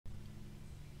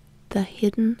The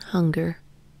hidden hunger.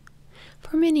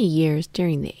 For many years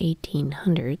during the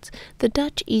 1800s, the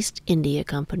Dutch East India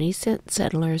Company sent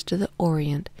settlers to the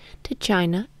Orient, to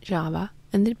China, Java,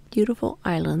 and the beautiful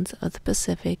islands of the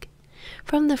Pacific.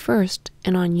 From the first,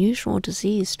 an unusual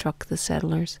disease struck the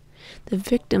settlers. The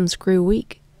victims grew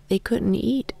weak. They couldn't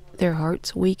eat. Their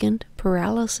hearts weakened,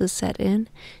 paralysis set in,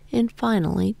 and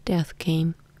finally death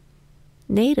came.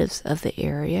 Natives of the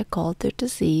area called their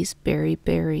disease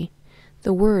Beriberi.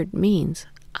 The word means,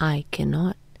 I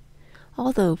cannot.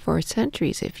 Although for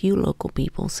centuries a few local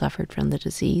people suffered from the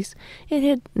disease, it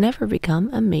had never become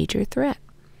a major threat.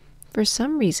 For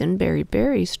some reason,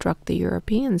 Beriberi struck the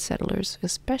European settlers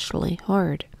especially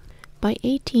hard. By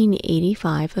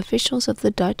 1885, officials of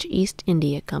the Dutch East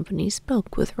India Company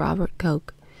spoke with Robert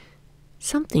Koch.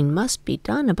 Something must be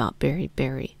done about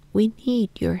Beriberi. We need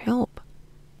your help.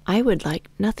 I would like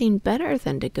nothing better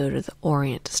than to go to the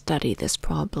Orient to study this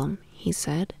problem, he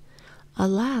said.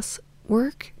 Alas,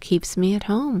 work keeps me at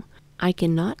home. I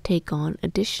cannot take on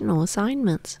additional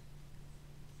assignments.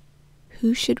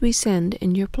 Who should we send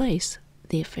in your place?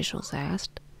 The officials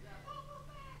asked.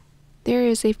 There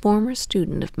is a former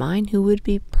student of mine who would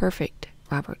be perfect,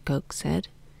 Robert Koch said.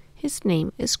 His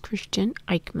name is Christiaan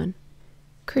Eijkman.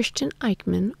 Christiaan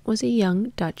Eijkman was a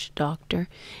young Dutch doctor,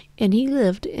 and he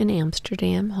lived in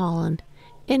Amsterdam, Holland.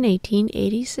 In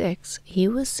 1886, he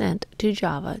was sent to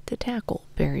Java to tackle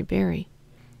Beriberi.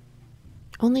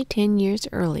 Only 10 years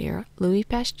earlier, Louis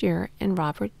Pasteur and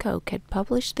Robert Koch had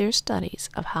published their studies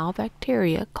of how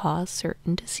bacteria cause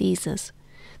certain diseases.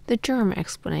 The germ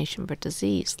explanation for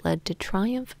disease led to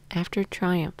triumph after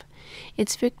triumph.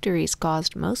 Its victories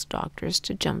caused most doctors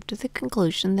to jump to the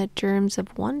conclusion that germs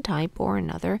of one type or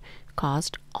another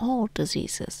caused all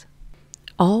diseases.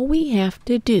 All we have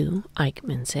to do,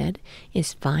 Eijkman said,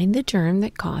 is find the germ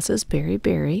that causes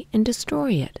beriberi and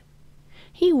destroy it.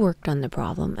 He worked on the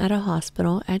problem at a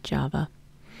hospital at Java.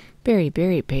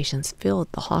 Beriberi patients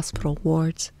filled the hospital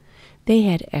wards. They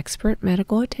had expert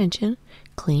medical attention,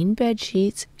 clean bed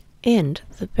sheets, and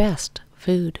the best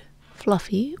food,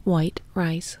 fluffy white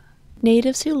rice.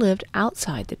 Natives who lived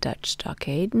outside the Dutch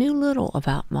stockade knew little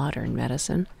about modern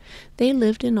medicine. They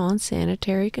lived in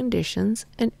unsanitary conditions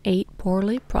and ate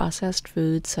poorly processed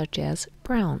foods such as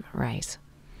brown rice.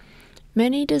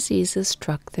 Many diseases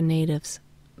struck the natives,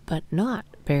 but not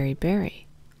beriberi.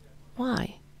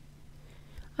 Why?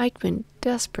 Eijkman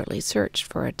desperately searched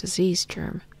for a disease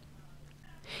germ.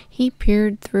 He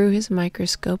peered through his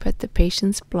microscope at the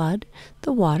patient's blood,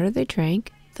 the water they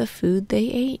drank, the food they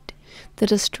ate. The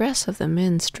distress of the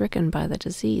men stricken by the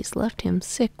disease left him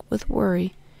sick with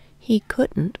worry. He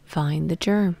couldn't find the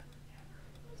germ.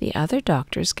 The other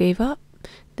doctors gave up.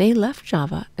 They left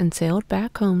Java and sailed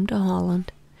back home to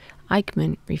Holland.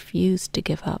 Eijkman refused to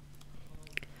give up.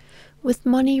 With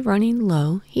money running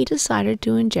low, he decided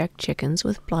to inject chickens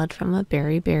with blood from a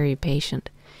beriberi patient.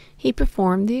 He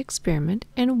performed the experiment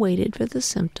and waited for the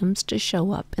symptoms to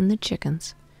show up in the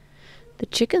chickens. The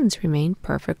chickens remained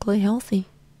perfectly healthy.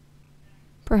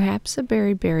 Perhaps the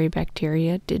beriberi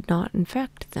bacteria did not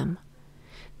infect them.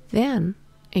 Then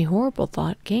a horrible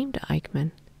thought came to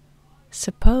Eijkman.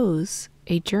 Suppose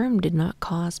a germ did not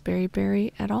cause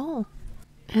beriberi at all.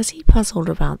 As he puzzled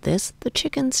about this, the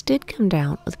chickens did come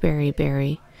down with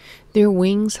beriberi. Their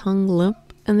wings hung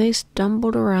limp, and they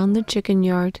stumbled around the chicken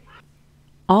yard.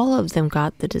 All of them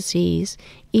got the disease,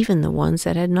 even the ones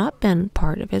that had not been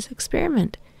part of his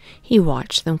experiment. He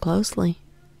watched them closely.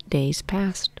 Days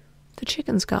passed. The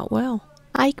chickens got well.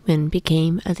 Eijkman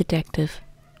became a detective.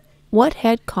 What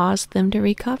had caused them to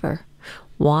recover?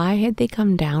 Why had they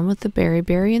come down with the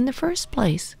beriberi in the first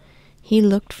place? He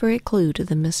looked for a clue to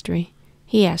the mystery.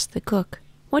 He asked the cook,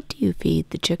 "What do you feed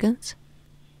the chickens?"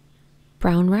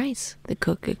 "Brown rice," the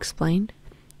cook explained.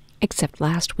 "Except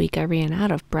last week I ran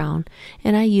out of brown,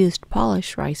 and I used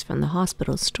polished rice from the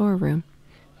hospital storeroom.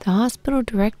 The hospital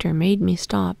director made me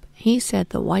stop. He said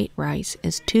the white rice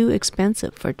is too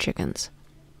expensive for chickens."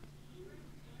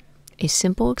 A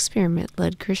simple experiment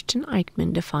led Christiaan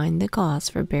Eijkman to find the cause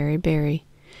for beriberi.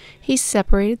 He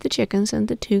separated the chickens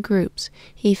into two groups.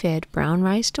 He fed brown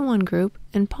rice to one group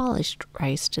and polished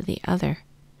rice to the other.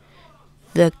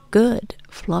 The good,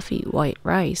 fluffy white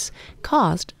rice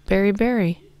caused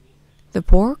beriberi. The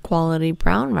poor quality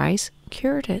brown rice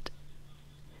cured it.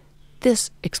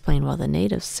 This explained why the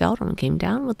natives seldom came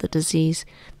down with the disease.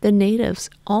 The natives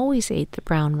always ate the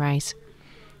brown rice.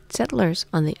 Settlers,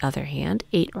 on the other hand,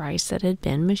 ate rice that had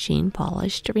been machine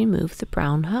polished to remove the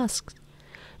brown husks.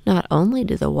 Not only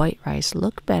did the white rice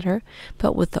look better,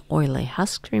 but with the oily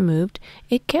husks removed,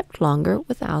 it kept longer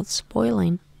without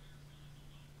spoiling.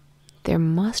 There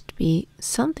must be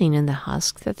something in the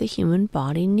husk that the human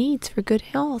body needs for good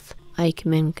health,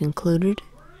 Eijkman concluded.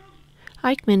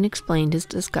 Eijkman explained his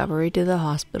discovery to the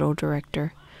hospital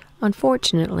director.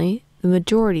 Unfortunately, the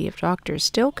majority of doctors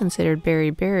still considered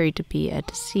beriberi to be a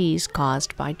disease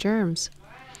caused by germs.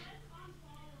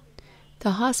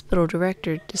 The hospital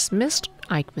director dismissed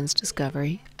Eijkman's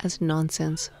discovery as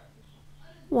nonsense.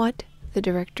 "What?" the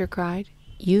director cried.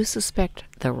 "You suspect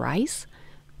the rice?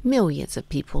 Millions of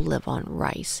people live on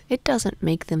rice. It doesn't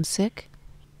make them sick."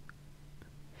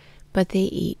 "But they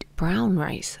eat brown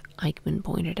rice," Eijkman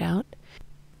pointed out.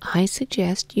 "I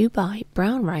suggest you buy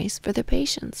brown rice for the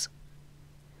patients."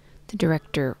 The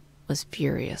director was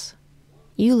furious.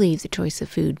 "You leave the choice of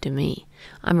food to me.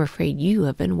 I'm afraid you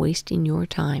have been wasting your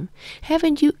time.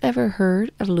 Haven't you ever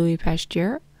heard of Louis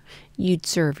Pasteur? You'd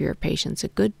serve your patients a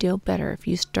good deal better if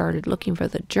you started looking for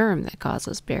the germ that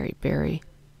causes beriberi."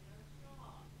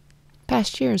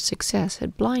 Pasteur's success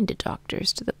had blinded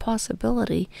doctors to the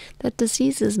possibility that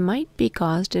diseases might be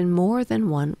caused in more than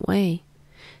one way.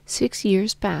 6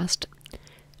 years passed.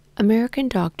 American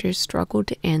doctors struggled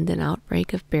to end an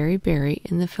outbreak of beriberi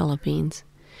in the Philippines.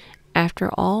 After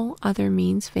all other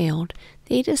means failed,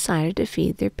 they decided to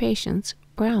feed their patients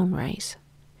brown rice.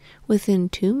 Within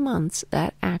 2 months,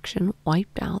 that action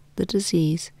wiped out the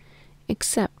disease,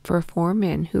 except for 4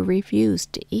 men who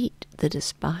refused to eat the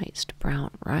despised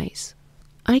brown rice.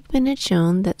 Eijkman had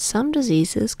shown that some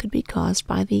diseases could be caused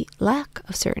by the lack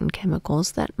of certain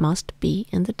chemicals that must be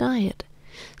in the diet.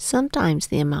 Sometimes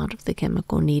the amount of the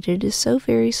chemical needed is so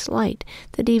very slight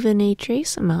that even a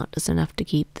trace amount is enough to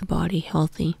keep the body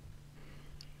healthy.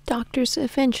 Doctors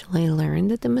eventually learned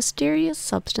that the mysterious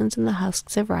substance in the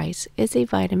husks of rice is a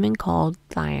vitamin called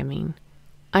thiamine.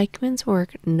 Eijkman's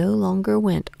work no longer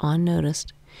went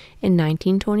unnoticed. In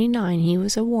 1929, he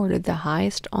was awarded the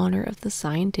highest honor of the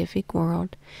scientific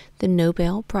world, the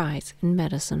Nobel Prize in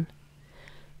Medicine.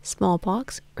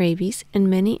 Smallpox, rabies, and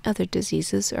many other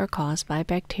diseases are caused by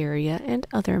bacteria and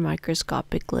other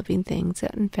microscopic living things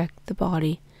that infect the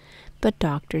body, but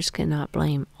doctors cannot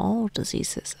blame all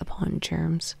diseases upon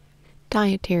germs.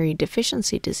 Dietary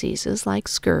deficiency diseases like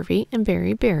scurvy and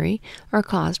beriberi are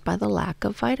caused by the lack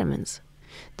of vitamins.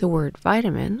 The word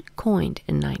vitamin, coined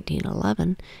in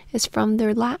 1911, is from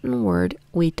the Latin word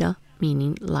vita,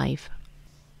 meaning life.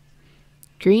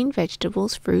 Green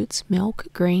vegetables, fruits, milk,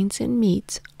 grains, and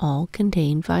meats all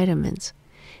contain vitamins.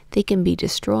 They can be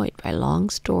destroyed by long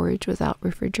storage without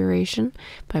refrigeration,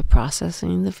 by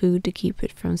processing the food to keep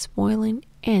it from spoiling,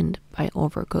 and by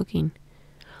overcooking.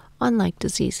 Unlike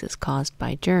diseases caused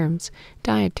by germs,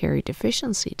 dietary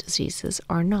deficiency diseases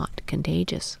are not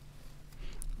contagious.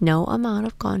 No amount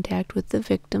of contact with the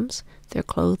victims, their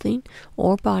clothing,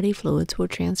 or body fluids will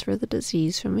transfer the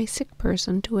disease from a sick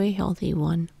person to a healthy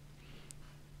one.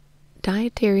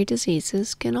 Dietary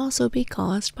diseases can also be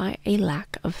caused by a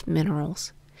lack of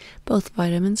minerals. Both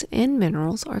vitamins and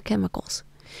minerals are chemicals.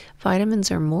 Vitamins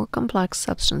are more complex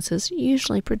substances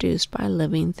usually produced by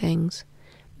living things.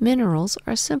 Minerals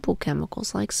are simple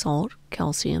chemicals like salt,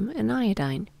 calcium, and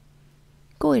iodine.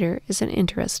 Goiter is an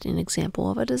interesting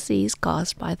example of a disease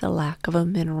caused by the lack of a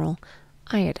mineral,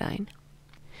 iodine.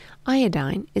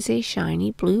 Iodine is a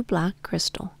shiny blue-black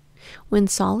crystal. When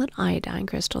solid iodine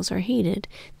crystals are heated,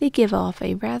 they give off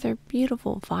a rather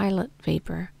beautiful violet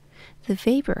vapor. The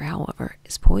vapor, however,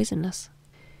 is poisonous.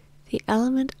 The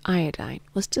element iodine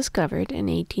was discovered in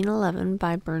 1811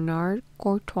 by Bernard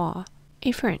Courtois,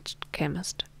 a French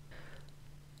chemist.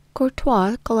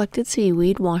 Courtois collected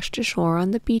seaweed washed ashore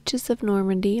on the beaches of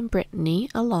Normandy and Brittany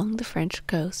along the French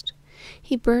coast.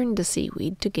 He burned the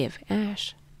seaweed to give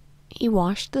ash. He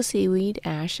washed the seaweed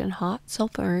ash in hot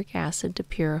sulfuric acid to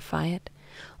purify it.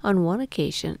 On one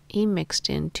occasion, he mixed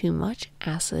in too much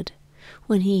acid.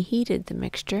 When he heated the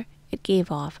mixture, it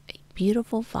gave off a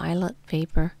beautiful violet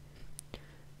vapor.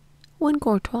 When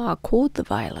Courtois cooled the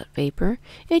violet vapor,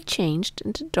 it changed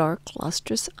into dark,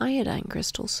 lustrous iodine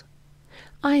crystals.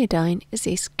 Iodine is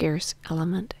a scarce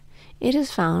element. It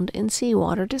is found in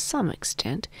seawater to some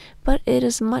extent, but it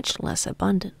is much less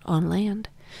abundant on land.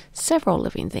 Several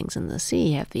living things in the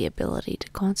sea have the ability to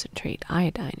concentrate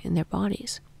iodine in their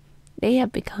bodies. They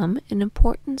have become an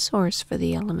important source for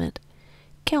the element.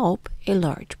 Kelp, a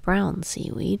large brown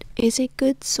seaweed, is a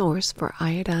good source for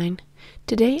iodine.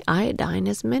 Today, iodine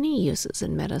has many uses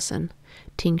in medicine.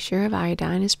 Tincture of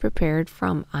iodine is prepared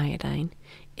from iodine.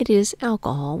 It is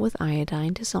alcohol with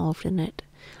iodine dissolved in it.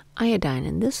 Iodine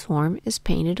in this form is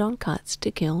painted on cuts to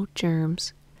kill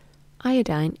germs.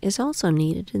 Iodine is also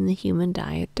needed in the human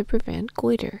diet to prevent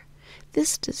goiter.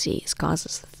 This disease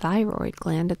causes the thyroid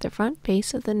gland at the front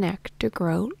base of the neck to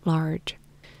grow large.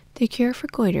 The cure for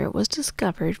goiter was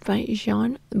discovered by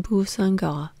Jean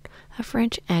Boussingault, a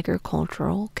French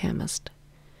agricultural chemist.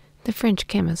 The French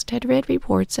chemist had read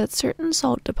reports that certain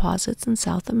salt deposits in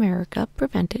South America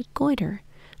prevented goiter.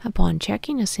 Upon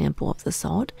checking a sample of the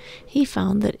salt, he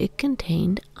found that it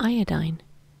contained iodine.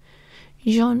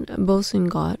 Jean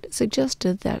Boussingault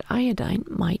suggested that iodine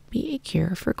might be a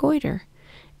cure for goiter.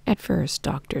 At first,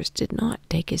 doctors did not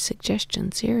take his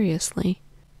suggestion seriously.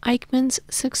 Eijkman's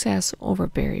success over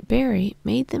Beriberi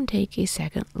made them take a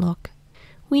second look.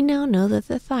 We now know that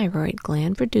the thyroid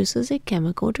gland produces a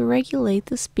chemical to regulate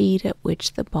the speed at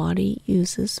which the body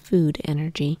uses food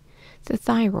energy. The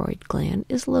thyroid gland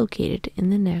is located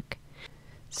in the neck.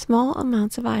 Small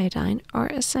amounts of iodine are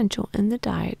essential in the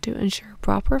diet to ensure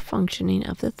proper functioning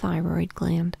of the thyroid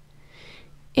gland.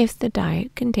 If the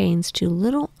diet contains too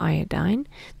little iodine,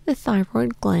 the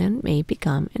thyroid gland may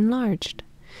become enlarged.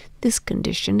 This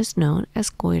condition is known as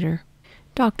goiter.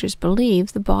 Doctors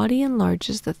believe the body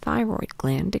enlarges the thyroid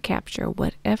gland to capture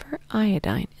whatever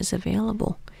iodine is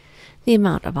available. The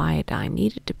amount of iodine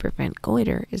needed to prevent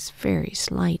goiter is very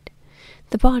slight.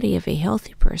 The body of a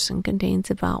healthy person contains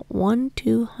about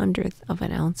 1/200th of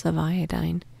an ounce of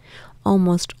iodine.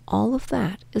 Almost all of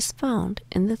that is found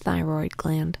in the thyroid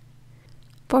gland.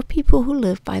 For people who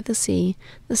live by the sea,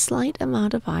 the slight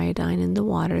amount of iodine in the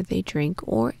water they drink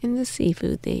or in the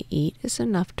seafood they eat is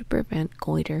enough to prevent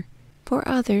goiter. For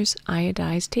others,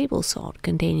 iodized table salt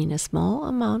containing a small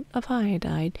amount of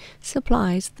iodide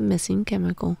supplies the missing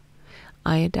chemical.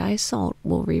 Iodized salt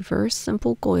will reverse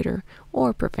simple goiter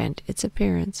or prevent its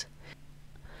appearance.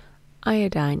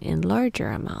 Iodine in larger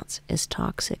amounts is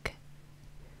toxic.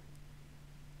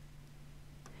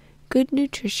 Good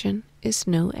nutrition is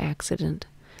no accident.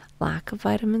 Lack of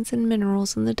vitamins and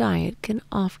minerals in the diet can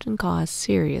often cause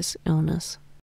serious illness.